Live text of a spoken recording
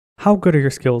How good are your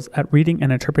skills at reading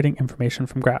and interpreting information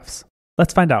from graphs?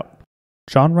 Let's find out.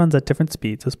 John runs at different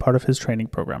speeds as part of his training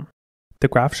program. The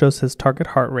graph shows his target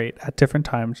heart rate at different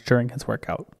times during his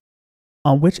workout.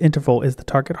 On which interval is the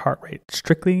target heart rate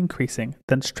strictly increasing,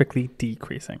 then strictly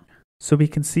decreasing? So we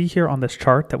can see here on this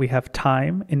chart that we have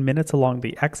time in minutes along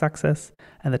the x-axis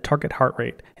and the target heart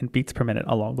rate in beats per minute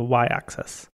along the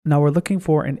y-axis. Now we're looking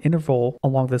for an interval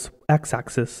along this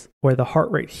x-axis where the heart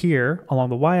rate here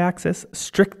along the y-axis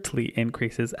strictly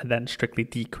increases and then strictly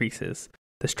decreases.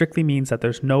 The strictly means that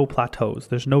there's no plateaus,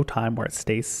 there's no time where it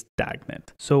stays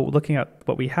stagnant. So looking at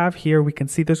what we have here, we can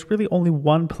see there's really only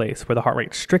one place where the heart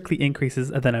rate strictly increases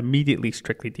and then immediately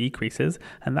strictly decreases,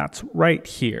 and that's right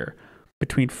here,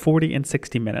 between 40 and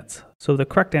 60 minutes. So the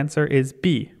correct answer is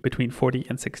B, between 40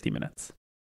 and 60 minutes.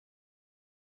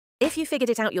 If you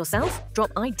figured it out yourself,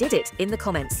 drop I did it in the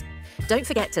comments. Don't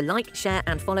forget to like, share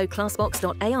and follow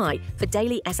ClassBox.ai for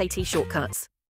daily SAT shortcuts.